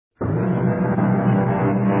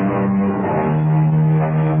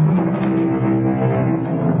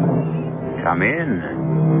Come in.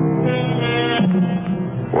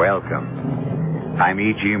 Welcome. I'm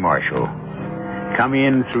E.G. Marshall. Come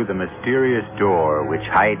in through the mysterious door which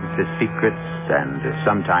hides the secrets and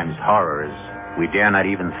sometimes horrors we dare not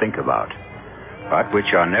even think about, but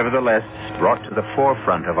which are nevertheless brought to the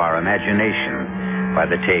forefront of our imagination by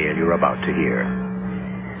the tale you're about to hear.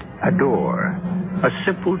 A door, a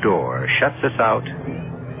simple door, shuts us out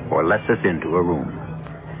or lets us into a room.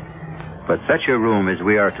 But such a room as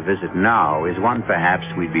we are to visit now is one perhaps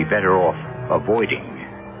we'd be better off avoiding.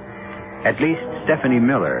 At least Stephanie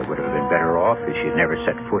Miller would have been better off if she'd never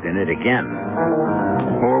set foot in it again.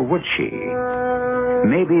 Or would she?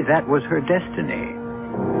 Maybe that was her destiny.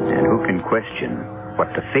 And who can question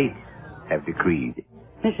what the fates have decreed?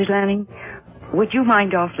 Mrs. Lanning, would you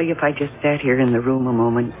mind awfully if I just sat here in the room a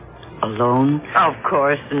moment, alone? Of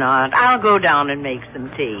course not. I'll go down and make some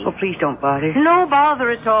tea. Oh, please don't bother. No bother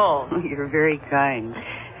at all. You're very kind.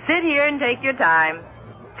 Sit here and take your time.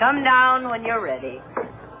 Come down when you're ready.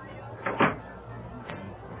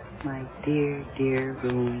 My dear, dear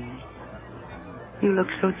room. You look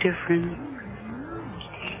so different.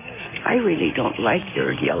 I really don't like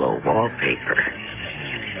your yellow wallpaper.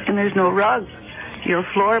 And there's no rug. Your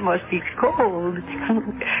floor must be cold.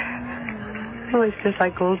 Oh, it's just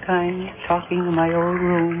like old times, talking in my old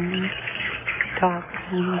room.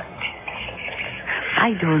 Talking.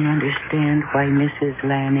 I don't understand why Mrs.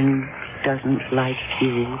 Lanning doesn't like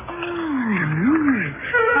you.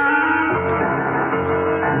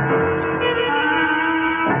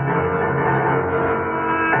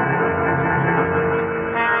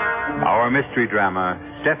 Our mystery drama,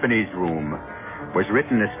 Stephanie's Room, was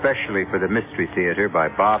written especially for the Mystery Theater by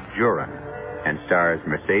Bob Juran and stars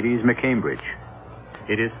Mercedes McCambridge.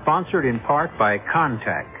 It is sponsored in part by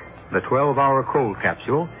Contact, the 12-hour cold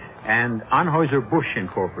capsule, and Anheuser-Busch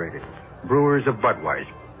Incorporated, brewers of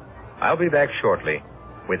Budweiser. I'll be back shortly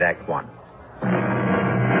with Act One.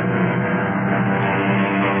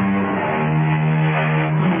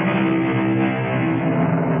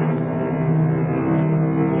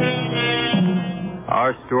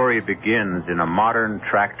 Our story begins in a modern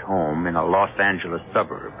tract home in a Los Angeles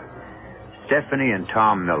suburb. Stephanie and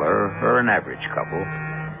Tom Miller are an average couple.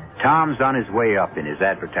 Tom's on his way up in his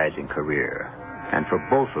advertising career, and for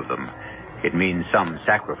both of them, it means some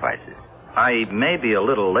sacrifices. I may be a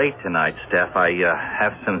little late tonight, Steph. I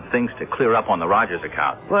have some things to clear up on the Rogers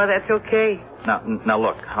account. Well, that's okay. Now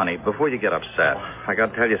look, honey, before you get upset, I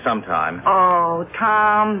got to tell you sometime. Oh,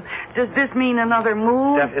 Tom, does this mean another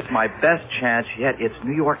move? Steph, it's my best chance yet. It's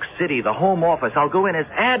New York City, the home office. I'll go in as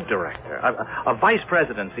ad director, a vice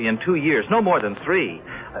presidency in 2 years, no more than 3.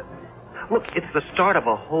 Look, it's the start of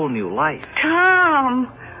a whole new life.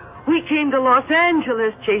 Tom, we came to Los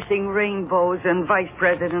Angeles chasing rainbows and vice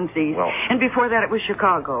presidencies. Well, and before that, it was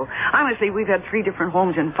Chicago. Honestly, we've had 3 different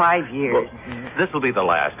homes in 5 years. Well, this will be the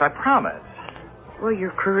last, I promise. Well,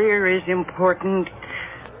 your career is important,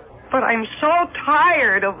 but I'm so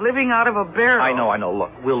tired of living out of a barrel. I know.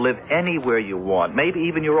 Look, we'll live anywhere you want. Maybe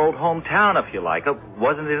even your old hometown if you like.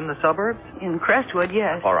 Wasn't it in the suburbs? In Crestwood,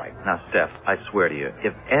 yes. All right. Now, Steph, I swear to you,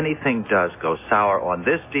 if anything does go sour on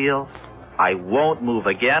this deal, I won't move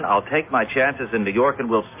again. I'll take my chances in New York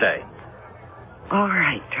and we'll stay. All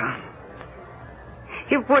right, Tom.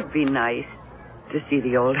 It would be nice to see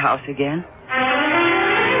the old house again.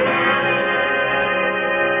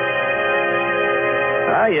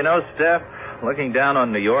 You know, Steph, looking down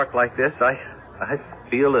on New York like this, I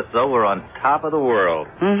feel as though we're on top of the world.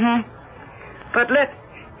 Mm-hmm. But let's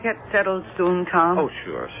get settled soon, Tom. Oh,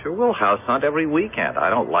 sure. We'll house hunt every weekend. I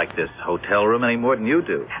don't like this hotel room any more than you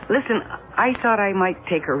do. Listen, I thought I might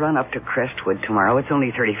take a run up to Crestwood tomorrow. It's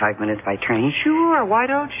only 35 minutes by train. Sure, why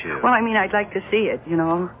don't you? Well, I mean, I'd like to see it, you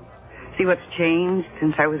know. See what's changed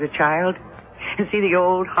since I was a child. And see the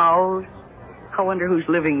old house. I wonder who's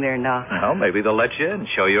living there now. Well, maybe they'll let you in,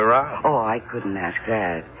 show you around. Oh, I couldn't ask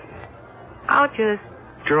that. I'll just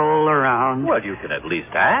stroll around. Well, you can at least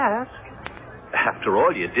ask. After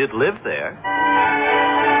all, you did live there.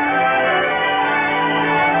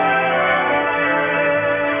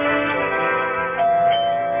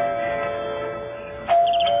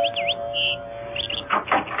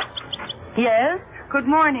 Yes? Good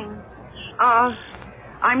morning.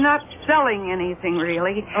 I'm not selling anything,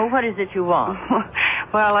 really. Oh, what is it you want?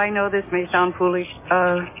 Well, I know this may sound foolish.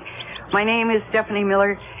 My name is Stephanie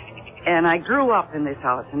Miller, and I grew up in this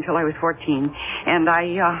house until I was 14. And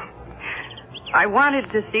I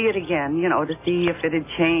wanted to see it again, you know, to see if it had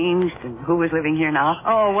changed and who was living here now.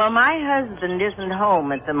 Oh, well, my husband isn't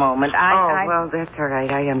home at the moment. Well, that's all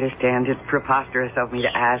right. I understand. It's preposterous of me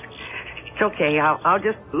to ask. It's okay. I'll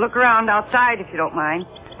just look around outside if you don't mind.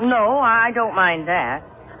 No, I don't mind that.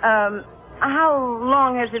 How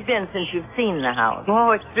long has it been since you've seen the house?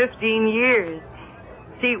 Oh, it's 15 years.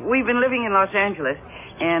 See, we've been living in Los Angeles,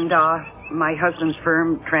 and my husband's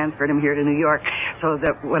firm transferred him here to New York, so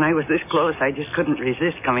that when I was this close, I just couldn't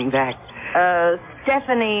resist coming back.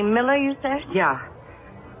 Stephanie Miller, you said? Yeah.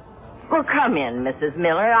 Well, come in, Mrs.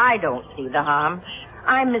 Miller. I don't see the harm.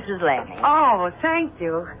 I'm Mrs. Lanning. Oh, thank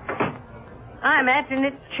you. I imagine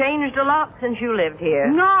it's changed a lot since you lived here.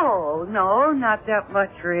 No, not that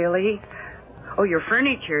much, really. Oh, your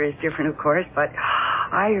furniture is different, of course, but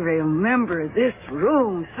I remember this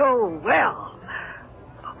room so well.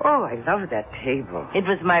 Oh, I love that table. It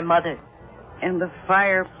was my mother's. And the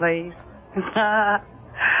fireplace.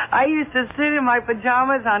 I used to sit in my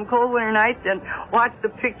pajamas on cold winter nights and watch the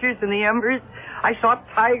pictures in the embers. I saw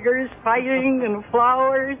tigers fighting and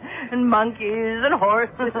flowers and monkeys and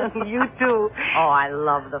horses. You too. Oh, I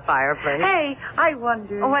love the fireplace. Hey, I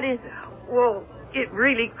wonder. What is it? Well, it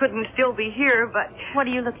really couldn't still be here, but... What are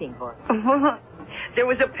you looking for? There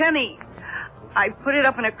was a penny. I put it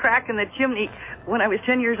up in a crack in the chimney when I was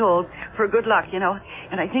 10 years old for good luck, you know,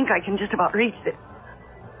 and I think I can just about reach it.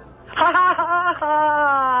 Ha ha ha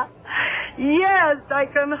ha! Yes, I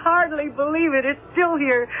can hardly believe it. It's still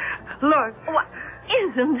here. Look. What?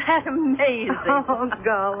 Isn't that amazing? Oh,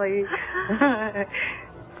 golly.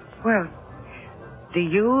 Well, do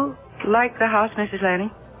you like the house, Mrs.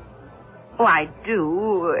 Lanning? Oh, I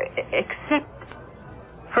do, except...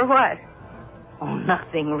 For what? Oh,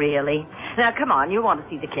 nothing really. Now, come on, you want to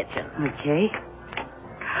see the kitchen. Okay.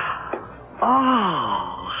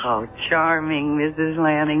 Oh, how charming, Mrs.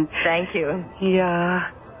 Lanning. Thank you. Yeah.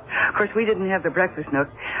 Of course, we didn't have the breakfast nook.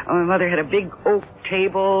 My mother had a big oak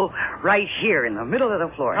table right here in the middle of the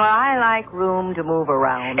floor. Well, I like room to move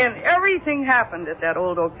around. And everything happened at that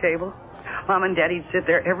old oak table. Mom and Daddy'd sit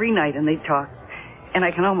there every night and they'd talk. And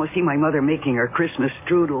I can almost see my mother making her Christmas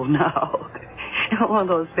strudel now. One of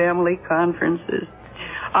those family conferences.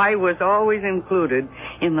 I was always included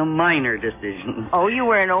in the minor decisions. Oh, you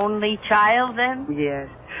were an only child then? Yes.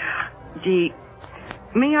 Gee,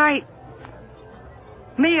 may I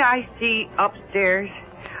see upstairs?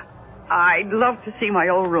 I'd love to see my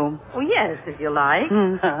old room. Oh, yes, if you like.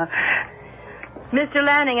 Mr.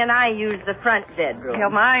 Lanning and I used the front bedroom. Yeah,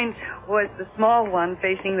 mine was the small one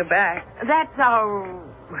facing the back. That's our,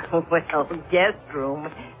 well, guest room.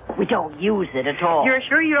 We don't use it at all. You're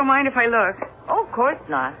sure you don't mind if I look? Oh, of course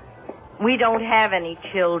not. We don't have any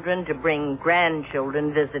children to bring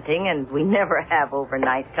grandchildren visiting, and we never have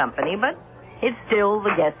overnight company, but it's still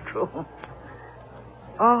the guest room.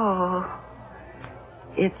 Oh,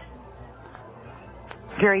 it's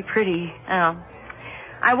very pretty. Oh.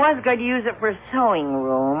 I was going to use it for a sewing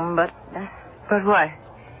room, but... But what?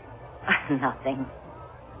 Nothing.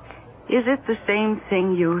 Is it the same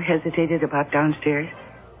thing you hesitated about downstairs?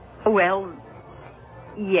 Well,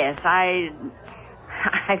 yes,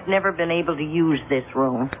 I've never been able to use this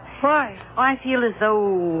room. Why? Oh, I feel as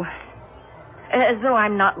though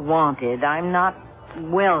I'm not wanted. I'm not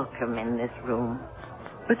welcome in this room.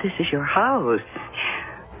 But this is your house.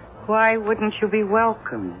 Why wouldn't you be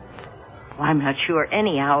welcome? Well, I'm not sure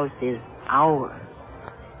any house is ours.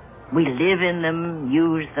 We live in them,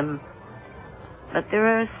 use them. But there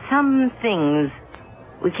are some things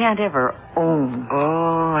we can't ever own.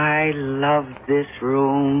 Oh, I love this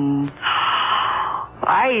room.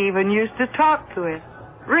 I even used to talk to it.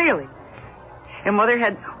 Really. And Mother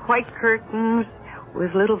had white curtains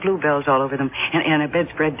with little bluebells all over them and a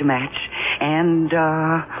bedspread to match. And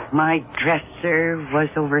my dresser was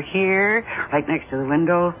over here, right next to the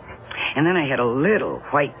window. And then I had a little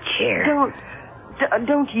white chair.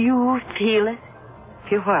 Don't you feel it?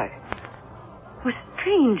 Feel what? With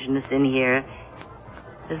strangeness in here.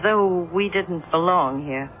 As though we didn't belong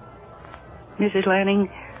here. Mrs. Lanning,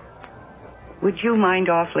 would you mind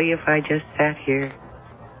awfully if I just sat here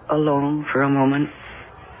alone for a moment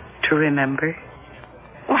to remember?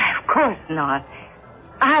 Why, of course not.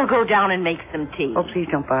 I'll go down and make some tea. Oh, please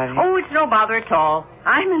don't bother. Oh, it's no bother at all.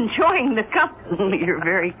 I'm enjoying the company. You're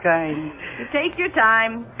very kind. You take your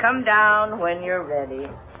time. Come down when you're ready.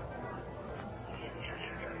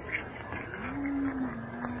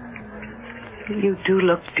 You do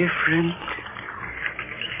look different.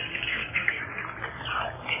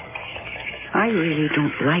 I really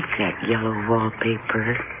don't like that yellow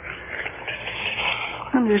wallpaper.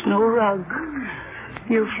 And there's no rug.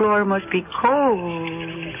 Your floor must be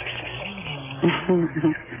cold.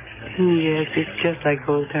 Yes, it's just like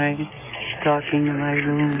old times. Talking in my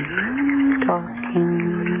room.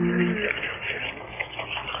 Talking.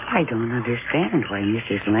 I don't understand why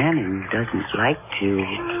Mrs. Lanning doesn't like to.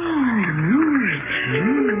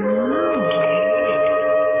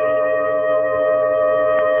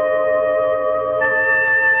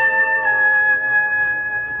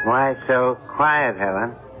 Why so quiet,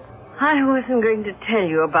 Helen? I wasn't going to tell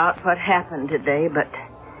you about what happened today, but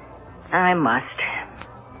I must.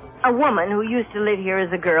 A woman who used to live here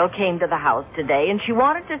as a girl came to the house today, and she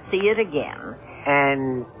wanted to see it again.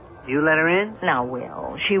 And you let her in? Now,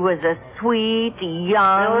 Will, she was a sweet,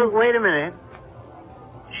 young... No, wait a minute.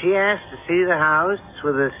 She asked to see the house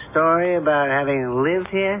with a story about having lived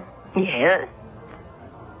here? Yes.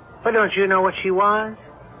 But don't you know what she was?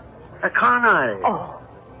 A con artist. Oh.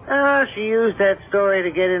 Oh, she used that story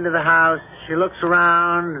to get into the house. She looks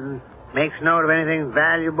around and makes note of anything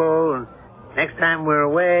valuable, and next time we're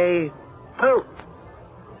away, poof!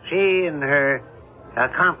 She and her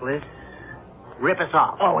accomplice rip us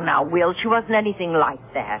off. Oh, now, Will, she wasn't anything like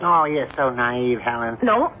that. Oh, you're so naive, Helen.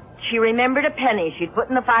 No, she remembered a penny she'd put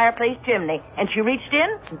in the fireplace chimney, and she reached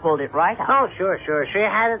in and pulled it right out. Oh, sure. She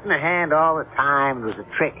had it in her hand all the time. It was a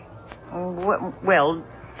trick. Well,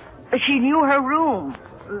 she knew her room,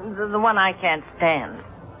 the one I can't stand.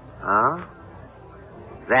 Oh?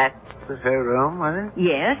 That was her room, was it?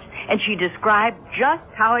 Yes, and she described just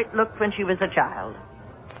how it looked when she was a child.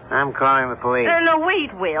 I'm calling the police. No,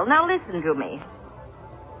 wait, Will. Now listen to me.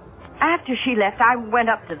 After she left, I went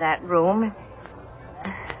up to that room.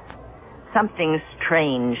 Something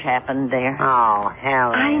strange happened there. Oh,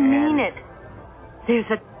 Helen. I mean it. There's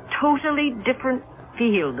a totally different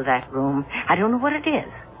feel to that room. I don't know what it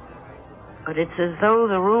is. But it's as though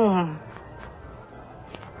the room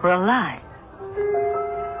were alive.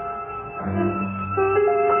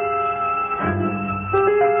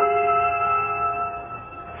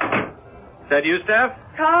 Is that you, Steph?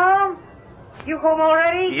 Tom, you home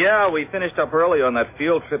already? Yeah, we finished up early on that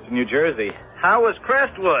field trip to New Jersey. How was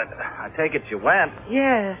Crestwood? I take it you went.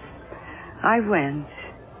 Yes, I went.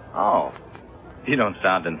 Oh. You don't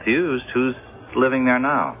sound enthused. Who's living there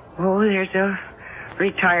now? Oh, there's a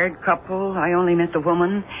retired couple. I only met the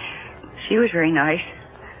woman. She was very nice.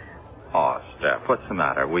 Oh, Steph, what's the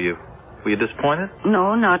matter? Were you disappointed?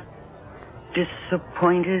 No, not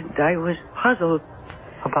disappointed. I was puzzled.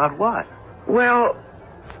 About what? Well,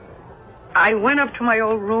 I went up to my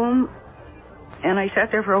old room, and I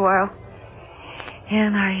sat there for a while,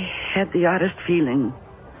 and I had the oddest feeling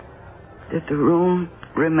that the room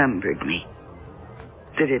remembered me,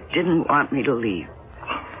 that it didn't want me to leave.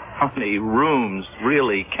 How many rooms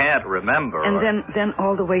really can't remember? And then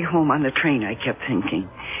all the way home on the train, I kept thinking,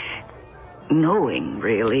 knowing,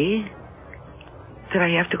 really, that I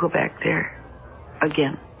have to go back there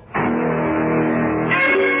again.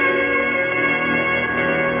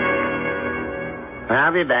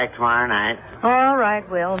 I'll be back tomorrow night. All right,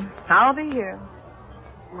 Will. I'll be here.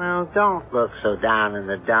 Well, don't look so down in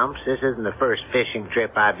the dumps. This isn't the first fishing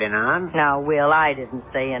trip I've been on. Now, Will, I didn't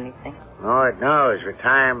say anything. Lord knows,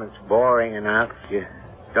 retirement's boring enough. You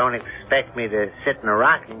don't expect me to sit in a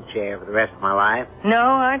rocking chair for the rest of my life. No,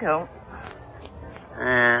 I don't.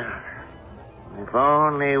 If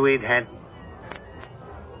only we'd had...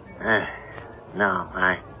 no,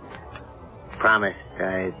 I promised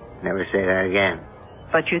I'd never say that again.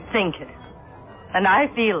 But you think it. And I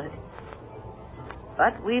feel it.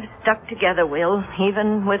 But we've stuck together, Will,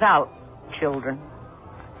 even without children.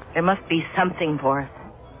 There must be something for us.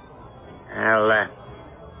 I'll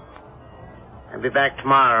be back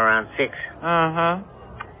tomorrow around 6.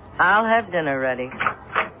 I'll have dinner ready.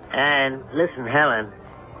 And listen, Helen,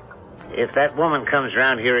 if that woman comes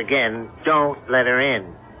around here again, don't let her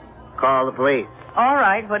in. Call the police. All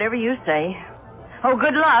right, whatever you say. Oh,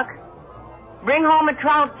 good luck. Bring home a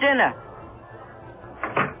trout dinner.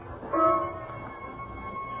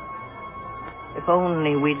 If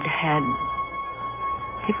only we'd had...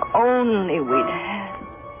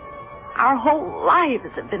 Our whole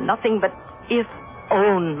lives have been nothing but if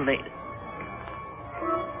only.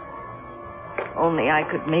 Only I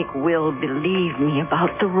could make Will believe me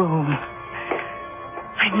about the room.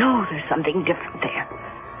 I know there's something different there.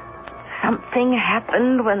 Something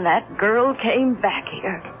happened when that girl came back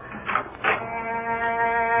here.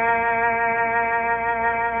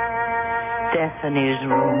 Stephanie's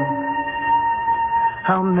room.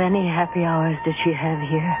 How many happy hours did she have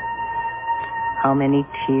here? How many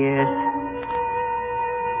tears?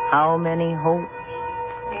 How many hopes?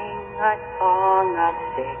 Sing a song of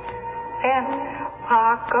sixpence,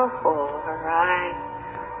 pocket for eyes,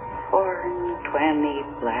 420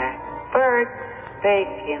 blackbirds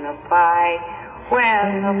baking a pie.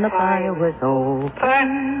 When the fire was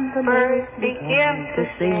open, the birds began to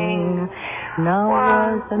sing. Now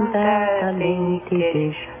wasn't that a dainty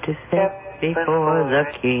dish to set before the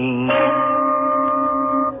king.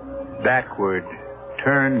 Backward,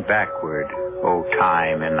 turn backward, O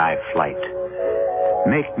time in thy flight.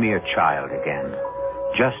 Make me a child again,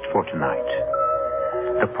 just for tonight.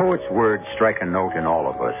 The poet's words strike a note in all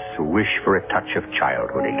of us who wish for a touch of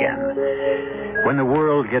childhood again. When the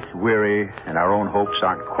world gets weary and our own hopes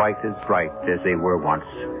aren't quite as bright as they were once,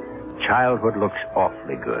 childhood looks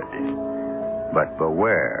awfully good. But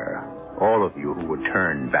beware, all of you who would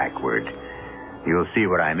turn backward. You'll see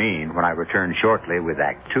what I mean when I return shortly with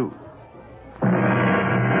Act Two.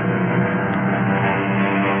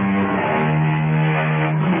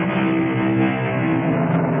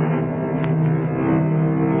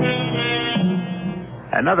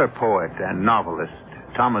 Another poet and novelist,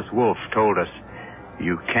 Thomas Wolfe, told us,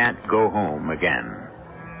 you can't go home again.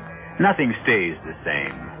 Nothing stays the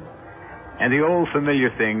same. And the old familiar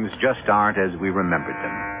things just aren't as we remembered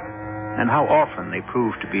them. And how often they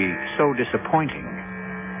prove to be so disappointing.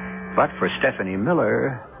 But for Stephanie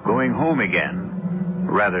Miller, going home again,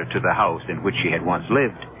 rather to the house in which she had once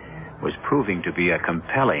lived, was proving to be a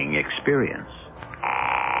compelling experience.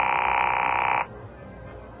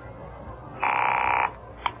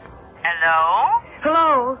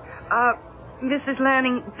 Hello, Mrs.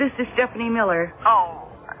 Lanning, this is Stephanie Miller. Oh,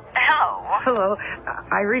 hello. Hello.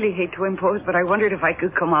 I really hate to impose, but I wondered if I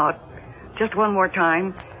could come out just one more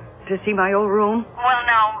time to see my old room. Well,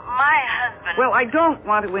 now, my husband... Well, I don't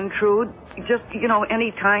want to intrude. Just,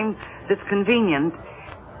 any time that's convenient.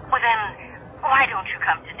 Well, then, why don't you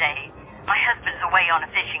come today? My husband's away on a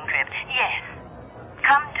fishing trip. Yes,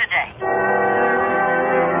 come today.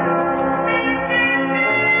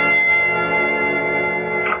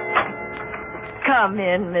 Come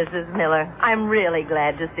in, Mrs. Miller. I'm really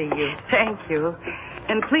glad to see you. Thank you.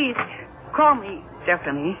 And please, call me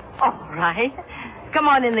Stephanie. All right. Come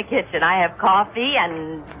on in the kitchen. I have coffee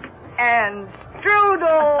and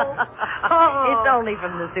strudel. It's only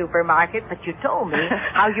from the supermarket, but you told me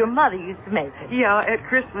how your mother used to make it. Yeah, at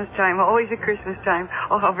Christmas time. Always at Christmas time.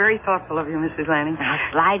 Oh, how very thoughtful of you, Mrs. Lanning. Now,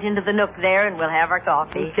 slide into the nook there and we'll have our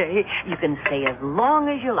coffee. Okay. You can stay as long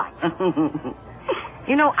as you like.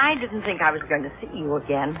 I didn't think I was going to see you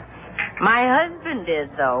again. My husband did,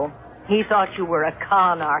 though. He thought you were a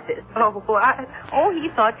con artist. Oh, what? Oh, he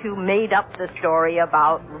thought you made up the story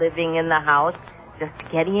about living in the house just to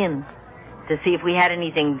get in, to see if we had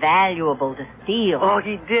anything valuable to steal. Oh,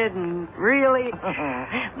 he didn't. Really?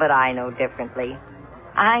 But I know differently.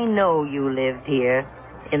 I know you lived here,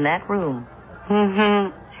 in that room.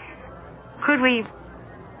 Mm-hmm. Could we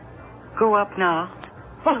go up now?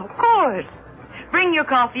 Well, of course. Bring your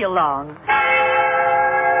coffee along.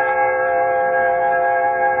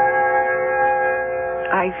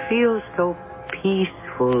 I feel so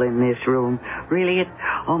peaceful in this room. Really, it's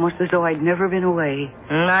almost as though I'd never been away.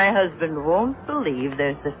 My husband won't believe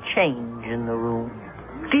there's a change in the room.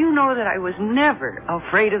 Do you know that I was never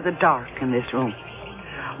afraid of the dark in this room?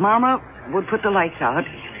 Mama would put the lights out,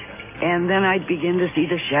 and then I'd begin to see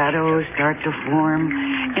the shadows start to form,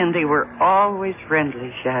 and they were always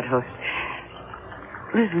friendly shadows.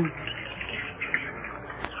 Listen.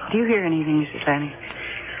 Do you hear anything, Mrs. Lanning?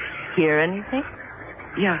 Hear anything?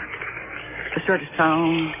 Yeah. A sort of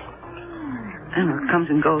sound. I don't know, it comes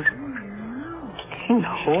and goes.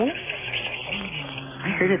 No. I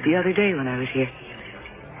heard it the other day when I was here.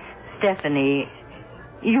 Stephanie,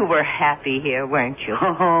 you were happy here, weren't you?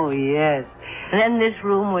 Oh, yes. And then this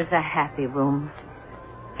room was a happy room.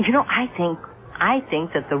 I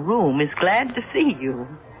think that the room is glad to see you.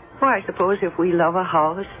 Well, I suppose if we love a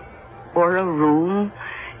house or a room,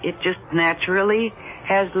 it just naturally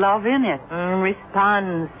has love in it.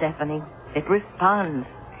 Responds, Stephanie. It responds.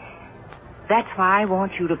 That's why I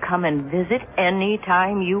want you to come and visit any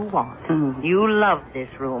time you want. Mm. You love this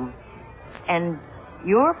room. And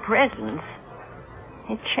your presence,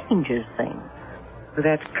 it changes things. Well,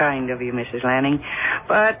 that's kind of you, Mrs. Lanning.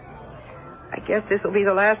 But I guess this will be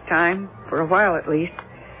the last time, for a while at least.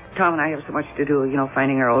 Tom and I have so much to do,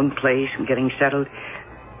 finding our own place and getting settled.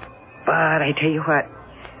 But I tell you what,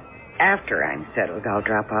 after I'm settled, I'll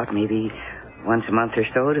drop out maybe once a month or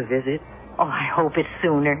so to visit. Oh, I hope it's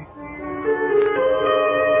sooner.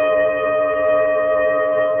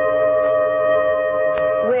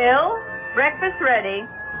 Will, breakfast ready.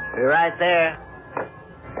 We're right there.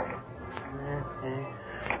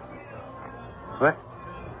 What?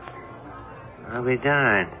 I'll be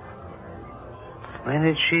darned. When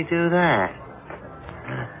did she do that?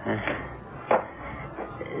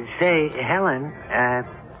 Say, Helen,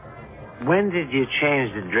 when did you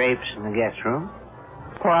change the drapes in the guest room?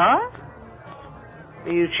 What?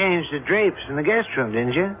 You changed the drapes in the guest room,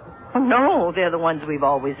 didn't you? No, they're the ones we've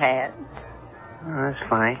always had. Oh, that's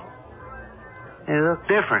funny. They look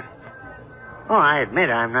different. Oh, I admit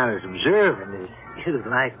I'm not as observant as you'd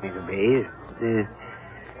like me to be.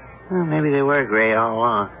 Well, maybe they were gray all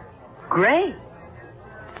along. Gray?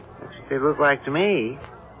 That's what they look like to me.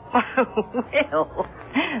 Well,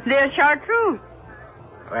 they're chartreuse.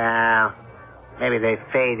 Well, maybe they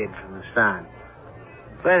faded from the sun.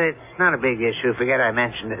 But it's not a big issue. Forget I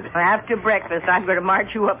mentioned it. After breakfast, I'm going to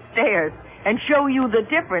march you upstairs and show you the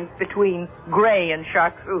difference between gray and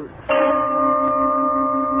chartreuse.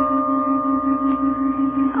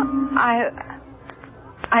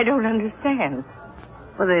 I don't understand.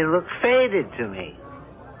 Well, they look faded to me.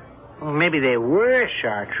 Well, maybe they were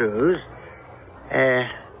chartreuse.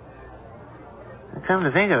 Come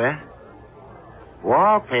to think of it,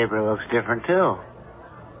 wallpaper looks different, too.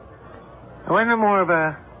 Wasn't it more of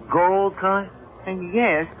a gold color?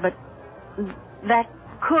 Yes, but that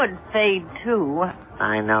could fade, too.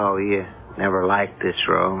 I know. You never liked this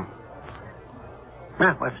room.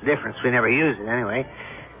 Well, what's the difference? We never use it anyway.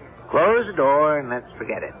 Close the door and let's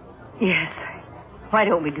forget it. Yes. Why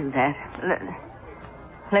don't we do that?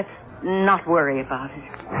 Let's not worry about it.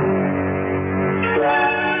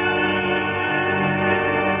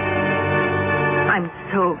 I'm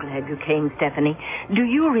so glad you came, Stephanie. Do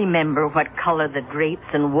you remember what color the drapes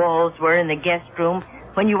and walls were in the guest room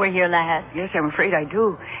when you were here last? Yes, I'm afraid I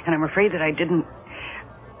do. And I'm afraid that I didn't...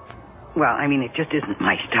 Well, I mean, it just isn't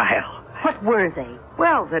my style. What were they?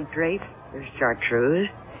 Well, the drapes, they're chartreuse,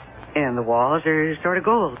 and the walls are sort of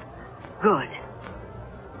gold. Good.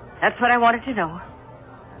 That's what I wanted to know.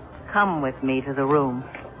 Come with me to the room.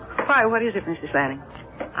 Why, what is it, Mrs. Lanning?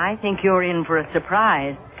 I think you're in for a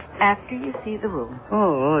surprise after you see the room.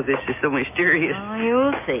 Oh, this is so mysterious. Oh,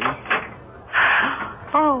 you'll see.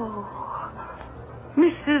 Oh,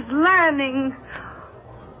 Mrs. Lanning,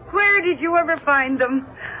 where did you ever find them?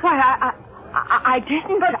 Why, I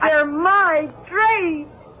didn't. But they're my drapes.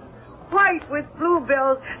 White with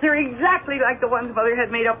bluebells. They're exactly like the ones Mother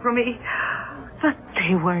had made up for me. But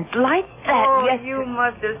they weren't like that. Oh, yes. you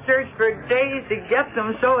must have searched for days to get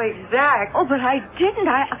them so exact. Oh, but I didn't.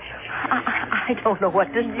 I don't know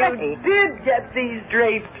what to say. You did get these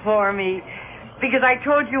drapes for me. Because I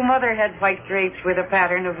told you Mother had white drapes with a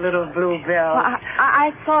pattern of little bluebells. Well,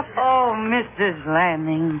 I thought... Oh, Mrs.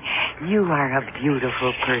 Lanning, you are a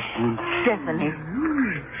beautiful person. Stephanie,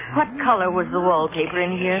 what color was the wallpaper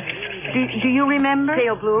in here? Do you remember?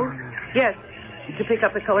 Pale blue. Yes, to pick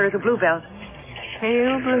up the color of the bluebells.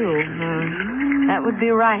 Pale blue. That would be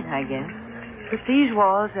right, I guess. But these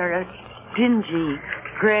walls are a dingy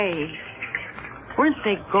gray. Weren't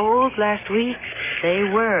they gold last week? They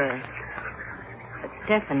were. But,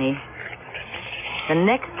 Stephanie, the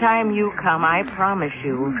next time you come, I promise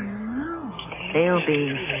you, they'll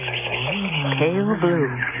be pale blue.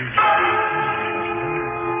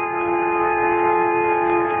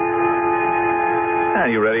 Are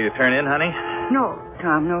you ready to turn in, honey? No,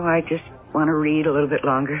 Tom, no. I just want to read a little bit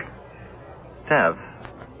longer. Tev,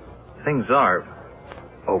 things are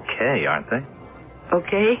okay, aren't they?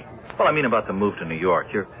 Okay? Well, I mean about the move to New York.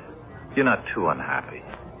 You're not too unhappy.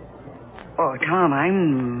 Oh, Tom,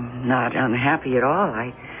 I'm not unhappy at all.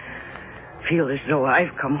 I feel as though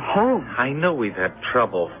I've come home. I know we've had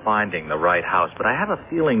trouble finding the right house, but I have a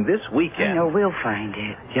feeling this weekend... I know we'll find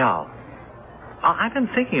it. Yeah. I've been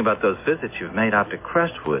thinking about those visits you've made out to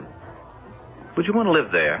Crestwood. Would you want to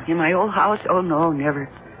live there? In my old house? Oh, no, never.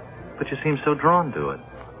 But you seem so drawn to it.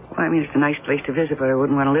 Well, I mean, it's a nice place to visit, but I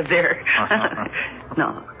wouldn't want to live there.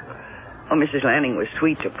 No. Oh, Mrs. Lanning was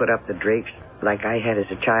sweet to put up the drapes like I had as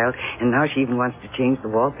a child, and now she even wants to change the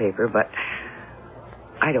wallpaper, but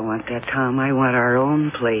I don't want that, Tom. I want our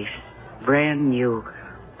own place, brand new,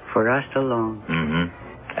 for us alone. Mm-hmm.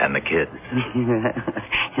 And the kids.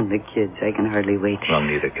 And the kids, I can hardly wait. Well,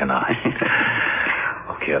 neither can I.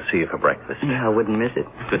 Okay, I'll see you for breakfast. Yeah, I wouldn't miss it.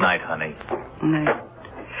 Good night, honey. Good night.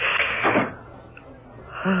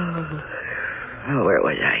 Oh, where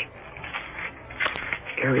was I?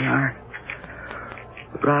 Here we are.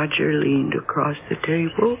 Roger leaned across the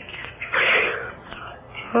table.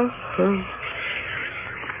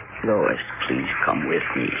 Lois, please come with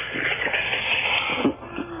me, she said.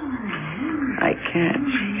 I can't.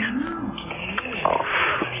 Oh,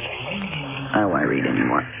 I don't want to read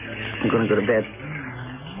anymore. I'm going to go to bed.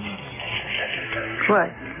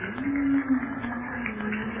 What?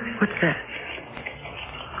 What's that?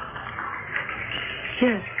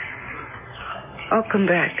 Yes. I'll come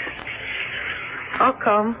back. I'll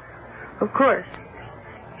come. Of course.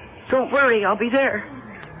 Don't worry, I'll be there.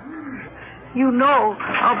 You know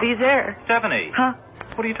I'll be there. Stephanie. Huh?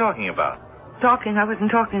 What are you talking about? Talking? I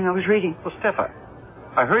wasn't talking, I was reading. Well, Steph,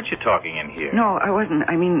 I heard you talking in here. No, I wasn't.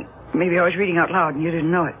 I mean, maybe I was reading out loud and you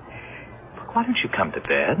didn't know it. Look, why don't you come to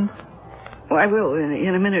bed? Well, I will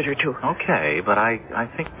in a minute or two. Okay, but I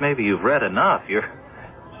think maybe you've read enough. You're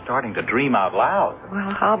starting to dream out loud.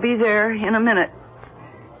 Well, I'll be there in a minute.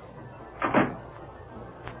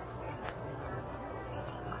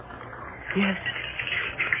 Yes.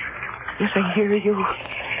 Yes, I hear you.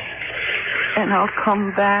 And I'll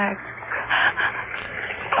come back.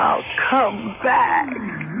 I'll come back.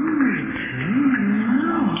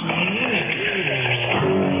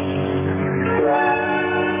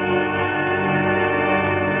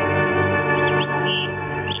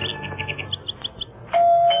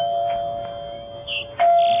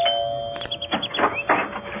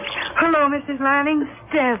 Hello, Mrs. Lanning.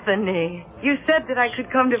 Stephanie. You said that I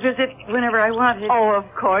could come to visit whenever I wanted. Oh, of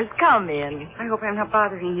course. Come in. I hope I'm not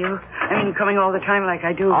bothering you. I mean, coming all the time like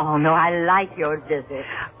I do. Oh, no, I like your visit.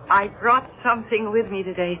 I brought something with me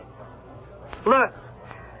today. Look.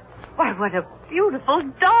 Why, what a beautiful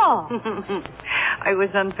doll. I was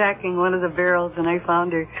unpacking one of the barrels and I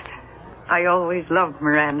found her. I always loved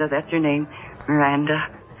Miranda. That's her name. Miranda.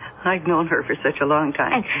 I've known her for such a long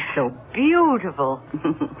time. And she's so beautiful.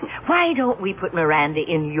 Why don't we put Miranda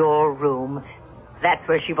in your room? That's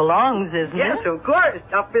where she belongs, isn't Yes, it? of course.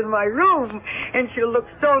 Up in my room. And she'll look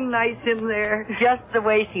so nice in there. Just the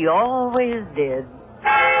way she always did.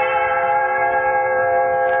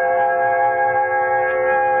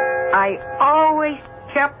 I always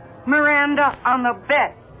kept Miranda on the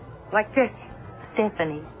bed. Like this.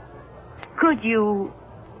 Stephanie, could you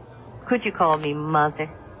call me Mother?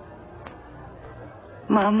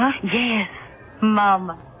 Mama? Yes,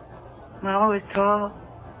 Mama. Mama was tall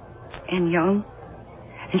and young.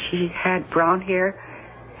 And she had brown hair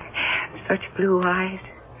and such blue eyes.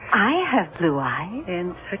 I have blue eyes.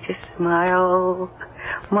 And such a smile.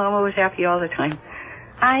 Mama was happy all the time.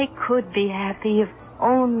 I could be happy if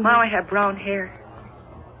only... Mama had brown hair.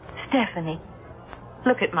 Stephanie,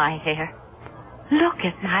 look at my hair. Look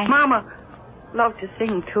at my... Mama loved to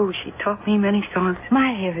sing, too. She taught me many songs.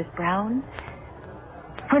 My hair is brown.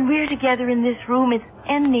 When we're together in this room, it's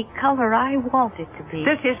any color I want it to be.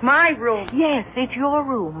 This is my room. Yes, it's your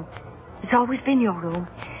room. It's always been your room.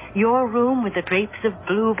 Your room with the drapes of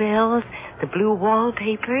bluebells, the blue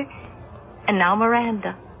wallpaper, and now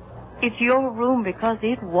Miranda. It's your room because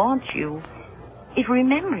it wants you. It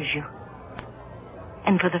remembers you.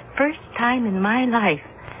 And for the first time in my life,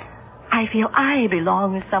 I feel I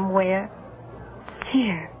belong somewhere.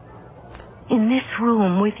 Here, in this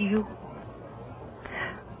room with you.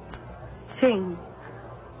 Sing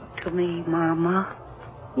to me, Mama.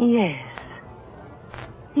 Yes.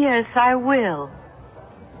 Yes, I will.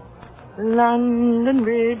 London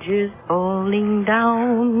Bridge is falling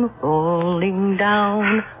down, falling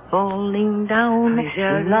down, falling down.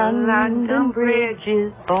 The London Bridge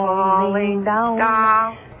is falling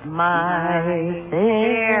down, my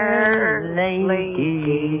fair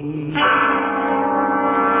lady.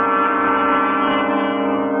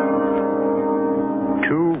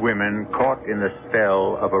 Two women caught in the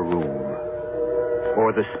spell of a room,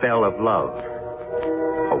 or the spell of love.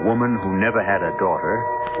 A woman who never had a daughter,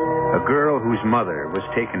 a girl whose mother was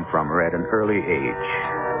taken from her at an early age.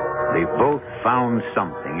 They both found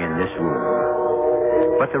something in this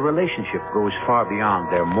room. But the relationship goes far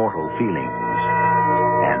beyond their mortal feelings,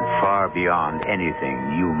 and far beyond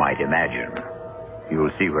anything you might imagine.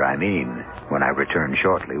 You'll see what I mean when I return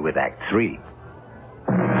shortly with Act 3.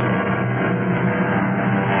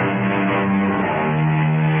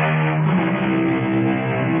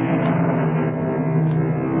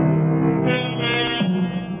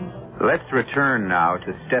 Let's return now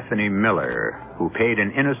to Stephanie Miller, who paid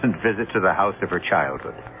an innocent visit to the house of her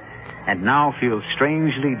childhood, and now feels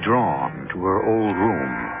strangely drawn to her old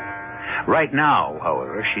room. Right now,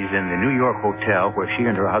 however, she's in the New York hotel where she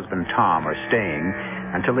and her husband Tom are staying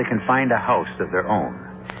until they can find a house of their own.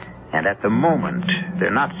 And at the moment,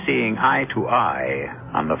 they're not seeing eye to eye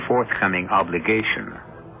on the forthcoming obligation.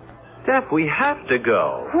 Steph, we have to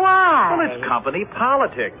go. Why? Well, it's company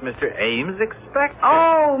politics. Mr. Ames expects it.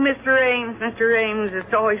 Oh, Mr. Ames.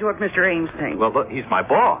 It's always what Mr. Ames thinks. Well, look, he's my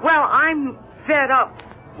boss. Well, I'm fed up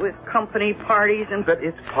with company parties and... But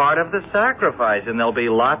it's part of the sacrifice, and there'll be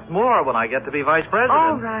lots more when I get to be vice president.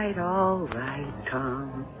 All right,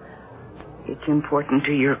 Tom. It's important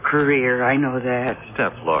to your career, I know that.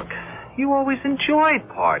 Steph, look, you always enjoyed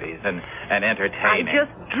parties and entertaining. I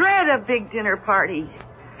just dread a big dinner party.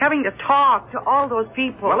 Having to talk to all those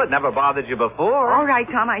people. Well, it never bothered you before. All right,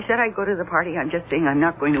 Tom, I said I'd go to the party. I'm just saying I'm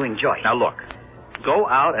not going to enjoy it. Now, look, go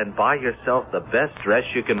out and buy yourself the best dress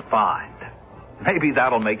you can find. Maybe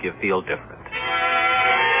that'll make you feel different.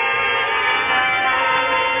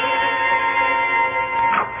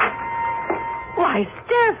 Why,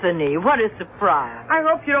 Stephanie, what a surprise. I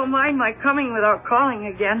hope you don't mind my coming without calling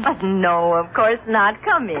again. No, of course not.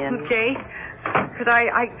 Come in. Okay. Because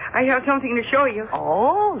I have something to show you.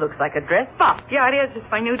 Oh, looks like a dress box. Yeah, it is.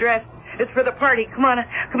 It's my new dress. It's for the party. Come on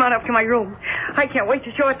up to my room. I can't wait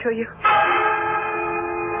to show it to you.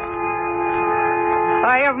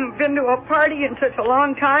 I haven't been to a party in such a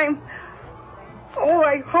long time. Oh,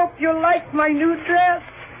 I hope you like my new dress.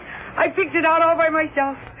 I picked it out all by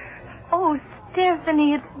myself. Oh,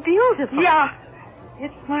 Stephanie, it's beautiful. Yeah.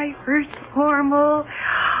 It's my first formal.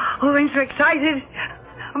 Oh, I'm so excited.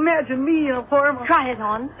 Imagine me in a formal. Try it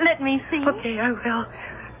on. Let me see. Okay, I will.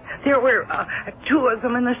 There were 2 of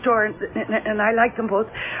them in the store, and I liked them both,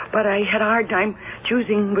 but I had a hard time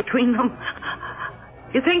choosing between them.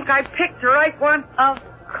 You think I picked the right one? Of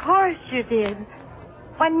course you did.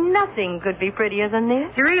 Why, nothing could be prettier than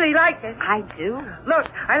this. You really like it? I do. Look,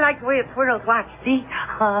 I like the way it swirls. Watch, see?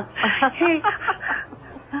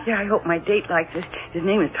 Yeah, I hope my date likes it. His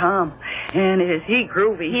name is Tom, and is he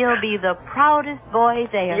groovy? He'll be the proudest boy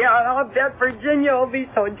there. Yeah, I'll bet Virginia will be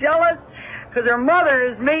so jealous, because her mother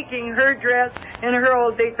is making her dress, and her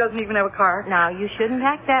old date doesn't even have a car. Now, you shouldn't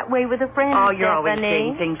act that way with a friend, Oh, you're always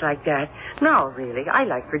Stephanie. saying things like that. No, really. I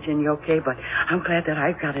like Virginia okay, but I'm glad that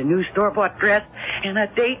I've got a new store-bought dress and a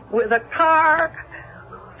date with a car.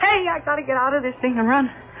 Hey, I got to get out of this thing and run.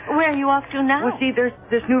 Where are you off to now? Well, see, there's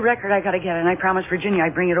this new record I got to get, and I promised Virginia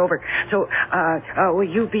I'd bring it over. So, will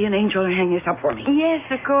you be an angel and hang this up for me? Yes,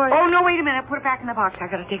 of course. Oh, no, wait a minute. Put it back in the box. I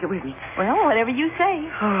got to take it with me. Well, whatever you say.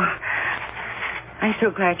 Oh, I'm so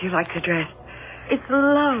glad you like the dress. It's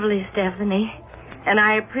lovely, Stephanie. And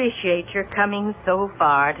I appreciate your coming so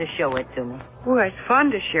far to show it to me. Oh, it's fun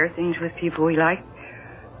to share things with people we like.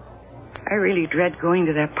 I really dread going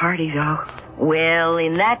to that party, though. Well,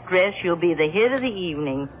 in that dress, you'll be the hit of the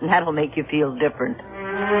evening. And that'll make you feel different.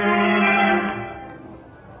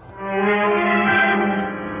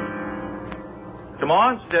 Come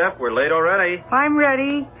on, Steph. We're late already. I'm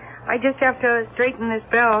ready. I just have to straighten this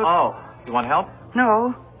belt. Oh, you want help?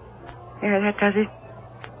 No. There, that does it.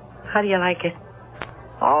 How do you like it?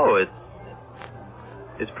 Oh,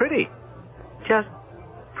 it's pretty. Just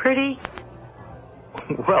pretty?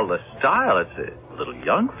 Well, the style, it's a little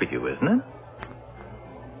young for you, isn't it?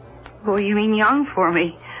 Oh, you mean young for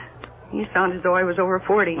me? You sound as though I was over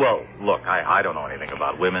 40. Well, look, I don't know anything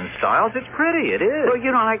about women's styles. It's pretty, it is. Well,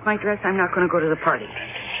 you don't like my dress, I'm not going to go to the party.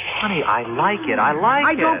 Honey, I like it. I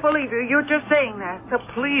I don't believe you. You're just saying that. So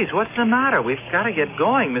please, what's the matter? We've got to get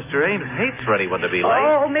going. Mr. Ames hates for anyone to be late.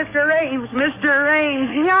 Oh, Mr. Ames, Mr.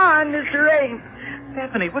 Ames. Yeah, Mr. Ames.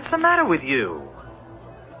 Stephanie, what's the matter with you?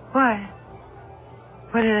 What?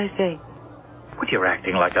 What did I say? Well, you're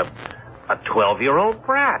acting like a 12-year-old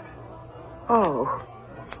brat. Oh.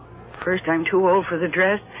 First I'm too old for the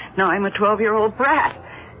dress. Now I'm a 12-year-old brat.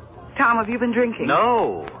 Tom, have you been drinking?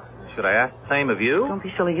 No. Should I ask the same of you? Don't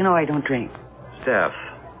be silly. You know I don't drink. Steph,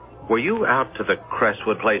 were you out to the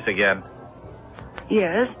Crestwood place again?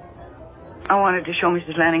 Yes. I wanted to show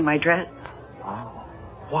Mrs. Lanning my dress. Oh.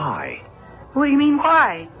 Why? What do you mean,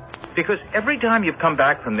 why? Because every time you've come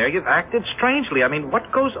back from there, you've acted strangely. I mean, what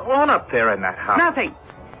goes on up there in that house? Nothing.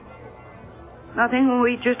 Nothing.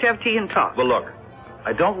 We just have tea and talk. Well, look,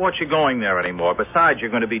 I don't want you going there anymore. Besides, you're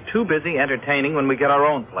going to be too busy entertaining when we get our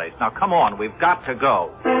own place. Now, come on. We've got to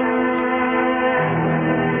go.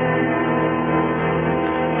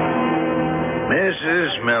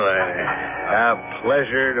 Mrs. Miller, a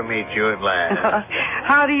pleasure to meet you at last.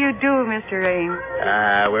 How do you do, Mr. Ames?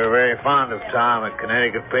 We're very fond of Tom at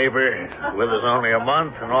Connecticut paper. With us only a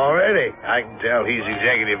month, and already I can tell he's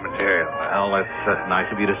executive material. Well, that's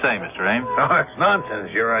nice of you to say, Mr. Ames. Oh, it's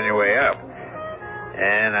nonsense. You're on your way up.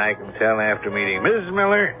 And I can tell after meeting Mrs.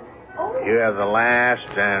 Miller, you have the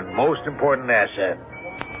last and most important asset.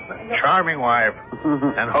 A charming wife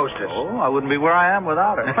and hostess. Oh, I wouldn't be where I am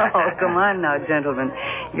without her. Oh, come on now, gentlemen.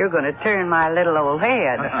 You're going to turn my little old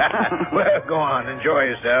head. Well, go on. Enjoy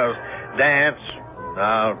yourselves. Dance.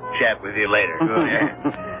 I'll chat with you later. Go ahead.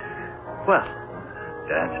 Well,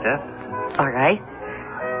 Dance, Steph? all right.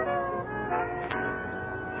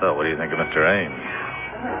 So, what do you think of Mr. Ames?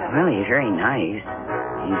 Well, he's very nice.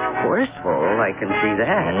 He's forceful, I can see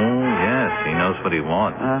that. Oh, yes. He knows what he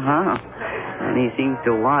wants. Uh-huh. And he seems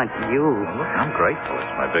to want you. Well, look, I'm grateful.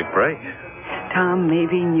 It's my big break. Tom,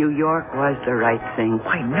 maybe New York was the right thing.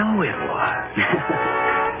 I know it was.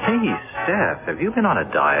 Hey, Steph, have you been on a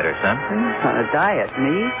diet or something? On a diet,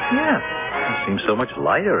 me? Yeah. You seem so much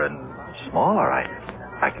lighter and smaller.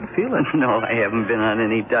 I can feel it. No, I haven't been on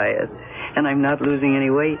any diet. And I'm not losing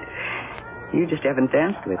any weight. You just haven't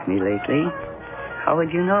danced with me lately. How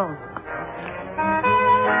would you know?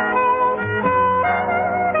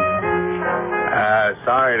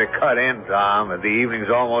 sorry to cut in, Tom, but the evening's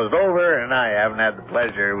almost over, and I haven't had the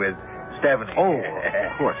pleasure with Stephanie. Oh,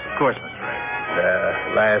 of course, Mr.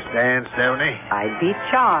 Ray. Last dance, Stephanie? I'd be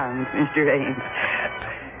charmed, Mr. Ames.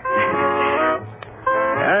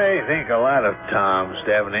 I think a lot of Tom,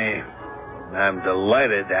 Stephanie. I'm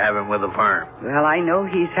delighted to have him with the firm. Well, I know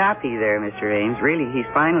he's happy there, Mr. Ames. Really, he's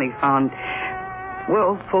finally found,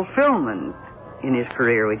 well, fulfillment in his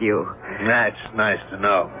career with you. That's nice to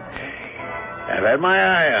know. I've had my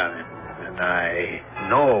eye on him, and I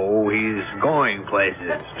know he's going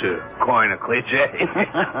places, to coin a cliche.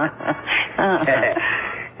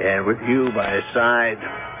 And with you by his side,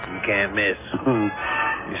 you can't miss.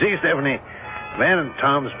 You see, Stephanie, a man in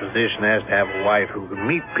Tom's position has to have a wife who can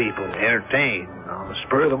meet people and entertain on the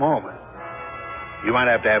spur of the moment. You might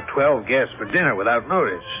have to have 12 guests for dinner without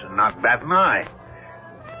notice and not bat an eye.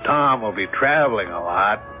 Tom will be traveling a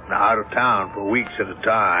lot, out of town for weeks at a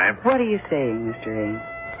time. What are you saying, Mr. Ames?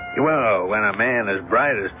 Well, when a man as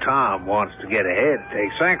bright as Tom wants to get ahead, it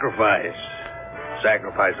takes sacrifice.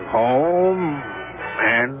 Sacrifice of home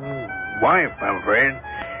and wife, I'm afraid.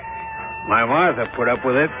 My Martha put up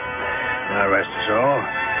with it. God rest her soul.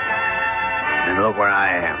 And look where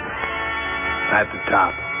I am. At the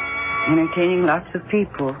top. Entertaining lots of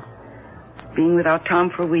people. Being without Tom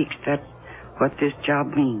for weeks, that's what this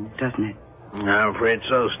job means, doesn't it? I'm afraid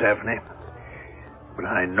so, Stephanie. But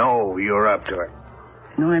I know you're up to it.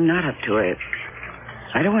 No, I'm not up to it.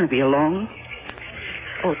 I don't want to be alone.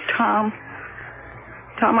 Oh, Tom.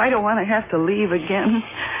 Tom, I don't want to have to leave again.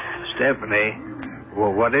 Stephanie,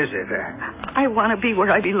 well, what is it? I want to be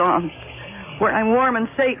where I belong. Where I'm warm and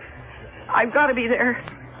safe. I've got to be there.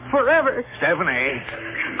 Forever. Stephanie.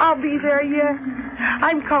 I'll be there, yes.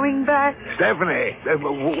 I'm coming back. Stephanie,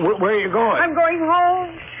 where are you going? I'm going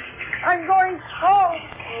home. I'm going home.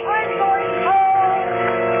 I'm going home.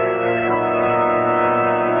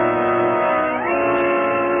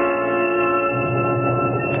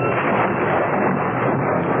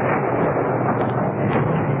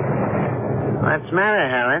 What's the matter,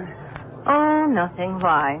 Helen? Oh, nothing.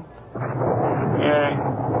 Why?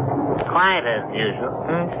 Quiet as usual.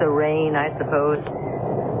 It's the rain, I suppose.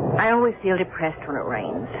 I always feel depressed when it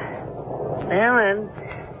rains. Helen,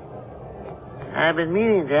 I've been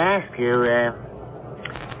meaning to ask you,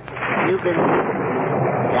 you've been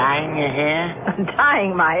dyeing your hair?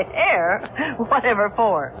 Dyeing my hair? Whatever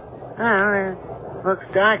for? Well, it looks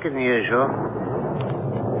darker than usual.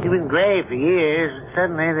 You've been gray for years, and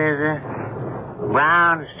suddenly there's a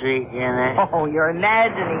brown streak in there. Oh, you're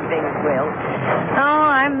imagining things, Will. Oh,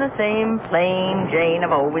 I'm the same plain Jane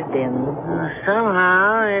I've always been.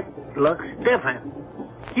 Somehow it looks different.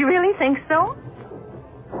 You really think so?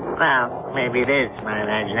 Well, maybe it is my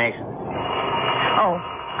imagination. Oh,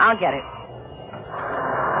 I'll get it.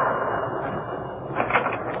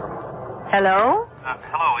 Hello?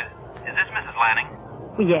 Hello, is this Mrs. Lanning?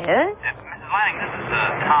 Yes? Mrs. Lanning, this is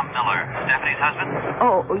Tom Miller, Stephanie's husband.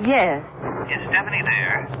 Oh, yes. Is Stephanie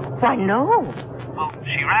there? Why, no. Well,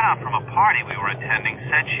 she ran out from a party we were attending,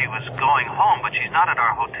 said she was going home, but she's not at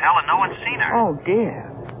our hotel and no one's seen her. Oh,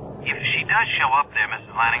 dear. If she does show up there,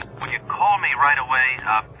 Mrs. Lanning, will you call me right away?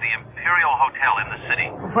 The Imperial Hotel in the city.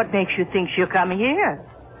 What makes you think she'll come here?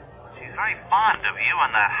 She's very fond of you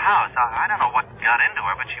and that house. I don't know what got into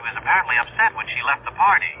her, but she was apparently upset when she left the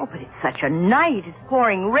party. Oh, but it's such a night. It's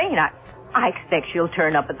pouring rain. I expect she'll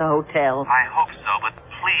turn up at the hotel. I hope so, but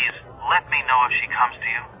please let me know if she comes to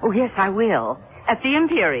you. Oh, yes, I will. At the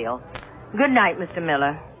Imperial. Good night, Mr.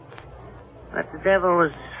 Miller. What the devil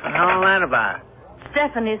was all that about?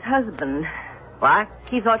 Stephanie's husband. What?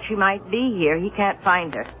 He thought she might be here. He can't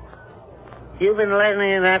find her. You've been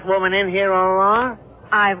letting that woman in here all along?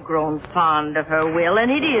 I've grown fond of her, Will, and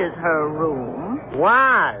it is her room.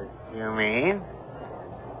 Was, you mean?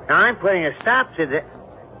 Now, I'm putting a stop to the...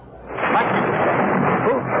 What?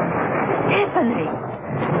 Stephanie!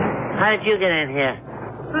 How did you get in here?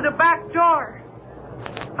 Through the back door.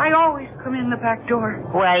 I always come in the back door.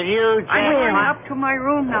 Well, you... I'm going up to my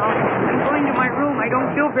room now. I'm going to my room. I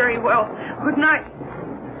don't feel very well. Good night.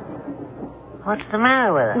 What's the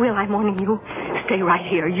matter with her? Will, I'm warning you. Stay right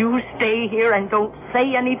here. You stay here and don't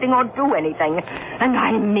say anything or do anything. And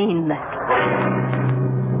I mean that.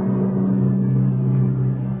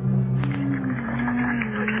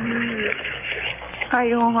 I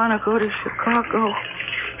don't want to go to Chicago.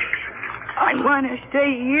 I want to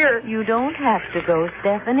stay here. You don't have to go,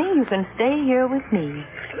 Stephanie. You can stay here with me.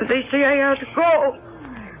 They say I have to go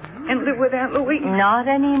and live with Aunt Louise. Not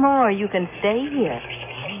anymore. You can stay here.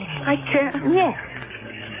 I can't. Yes.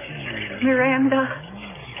 Miranda,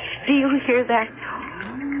 do you hear that?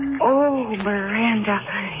 Oh, Miranda,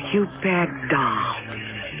 you bad doll.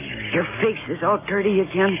 Your face is all dirty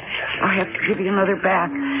again. I'll have to give you another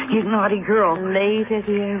bath. You naughty girl. Lady,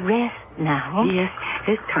 dear, rest now. Yes,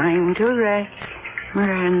 it's time to rest,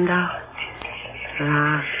 Miranda.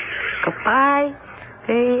 Goodbye,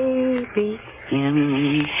 baby,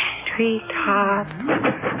 in treetops.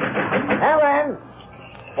 Helen!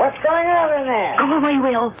 What's going on in there? Go away,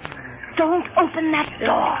 Will. Don't open that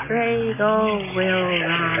door. Fredo will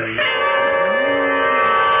rise.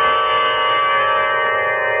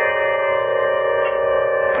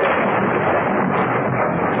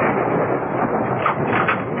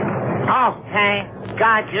 Oh, thank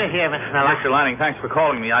God you're here, Miss Miller. Mr. Lanning, thanks for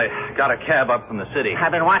calling me. I got a cab up from the city.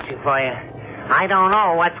 I've been watching for you. I don't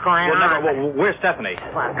know what's going on. Where's Stephanie?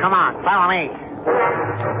 Well, come on, follow me.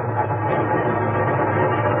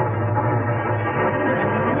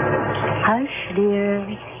 Hush, dear.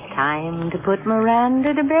 Time to put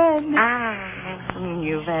Miranda to bed.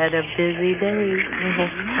 You've had a busy day.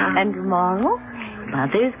 And tomorrow,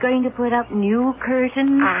 Mother's going to put up new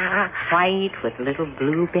curtains, white with little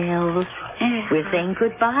blue bells. We're saying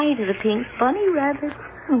goodbye to the pink bunny rabbit.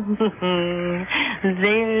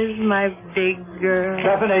 There's my big girl.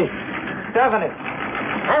 Stephanie!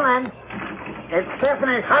 Helen, it's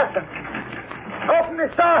Stephanie's husband. Open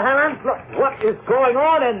this door, Helen. Look, what is going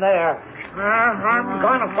on in there? I'm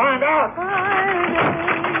going to find out.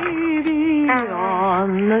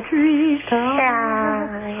 On the treetop.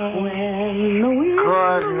 When the wind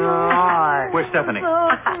Good Lord. Where's Stephanie?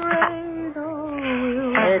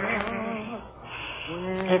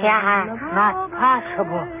 It's not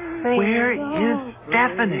possible. Where is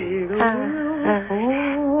Stephanie?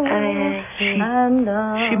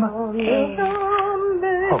 She must...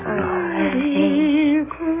 Oh, no.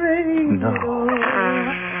 No.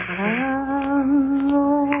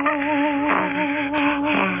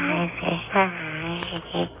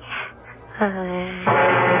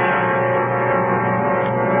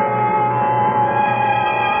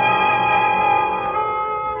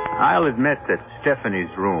 I'll admit that Stephanie's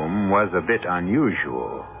room was a bit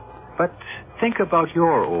unusual. But think about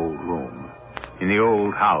your old room, in the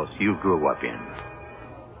old house you grew up in.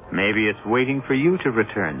 Maybe it's waiting for you to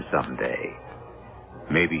return someday.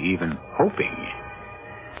 Maybe even hoping.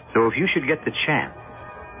 So if you should get the chance,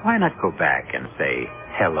 why not go back and say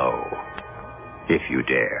hello, if you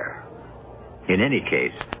dare? In any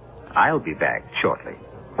case, I'll be back shortly.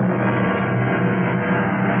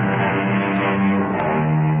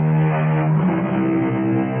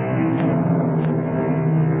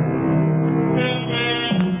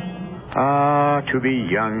 To be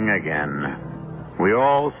young again. We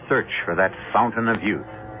all search for that fountain of youth.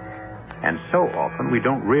 And so often we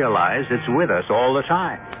don't realize it's with us all the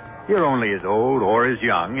time. You're only as old or as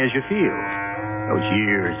young as you feel. Those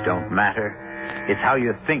years don't matter. It's how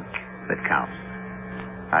you think that counts.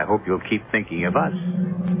 I hope you'll keep thinking of us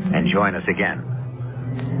and join us again.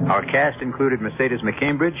 Our cast included Mercedes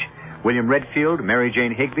McCambridge, William Redfield, Mary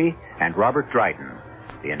Jane Higby, and Robert Dryden.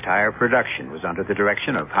 The entire production was under the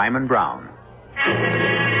direction of Hyman Brown.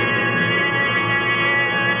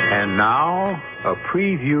 And now, a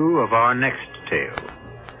preview of our next tale.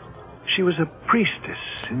 She was a priestess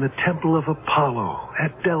in the temple of Apollo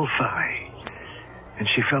at Delphi. And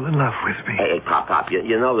she fell in love with me. Hey, Pop,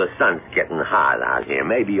 you know the sun's getting hot out here.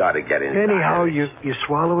 Maybe you ought to get inside. Anyhow, you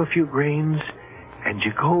swallow a few grains, and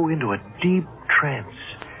you go into a deep trance.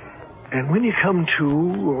 And when you come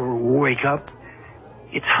to, or wake up,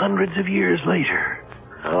 it's hundreds of years later.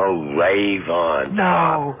 Oh, rave on.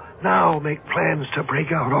 Now make plans to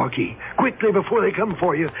break out, Augie. Quickly before they come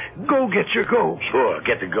for you. Go get your gold. Sure,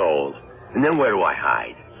 get the gold. And then where do I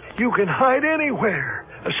hide? You can hide anywhere.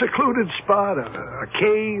 A secluded spot, a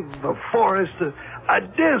cave, a forest, a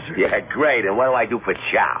desert. Yeah, great. And what do I do for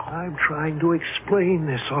chow? I'm trying to explain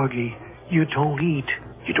this, Augie. You don't eat.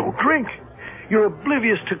 You don't drink. You're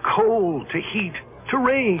oblivious to cold, to heat, to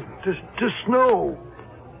rain, to snow.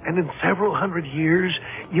 And in several hundred years,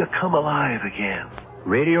 you come alive again.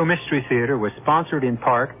 Radio Mystery Theater was sponsored in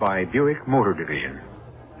part by Buick Motor Division.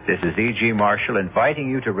 This is E.G. Marshall inviting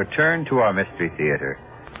you to return to our Mystery Theater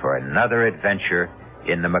for another adventure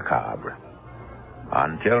in the macabre.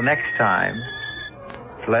 Until next time,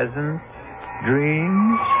 pleasant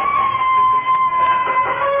dreams.